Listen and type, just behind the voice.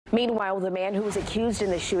Meanwhile, the man who was accused in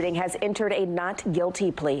the shooting has entered a not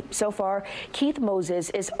guilty plea. So far, Keith Moses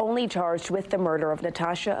is only charged with the murder of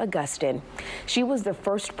Natasha Augustin. She was the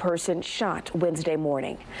first person shot Wednesday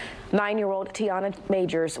morning. 9-year-old Tiana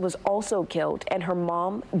Majors was also killed, and her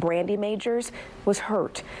mom, Brandy Majors, was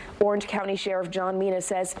hurt. Orange County Sheriff John Mina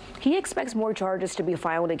says he expects more charges to be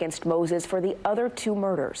filed against Moses for the other 2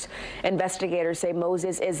 murders. Investigators say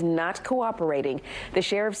Moses is not cooperating. The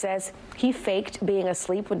sheriff says he faked being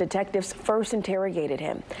asleep when detectives first interrogated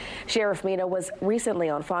him. Sheriff Mina was recently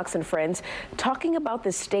on Fox and Friends talking about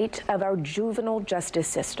the state of our juvenile justice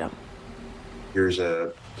system. Here's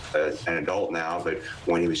an adult now, but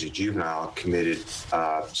when he was a juvenile, committed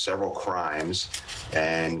several crimes,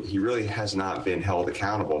 and he really has not been held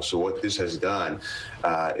accountable. So what this has done,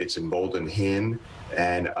 it's emboldened him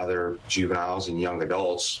and other juveniles and young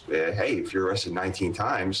adults. Hey, if you're arrested 19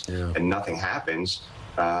 times and nothing happens,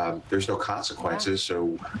 there's no consequences,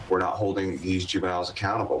 so we're not holding these juveniles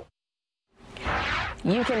accountable.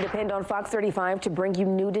 You can depend on Fox 35 to bring you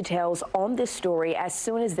new details on this story as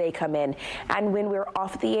soon as they come in. And when we're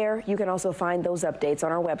off the air, you can also find those updates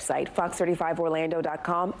on our website,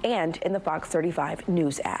 fox35orlando.com, and in the Fox 35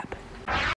 News app.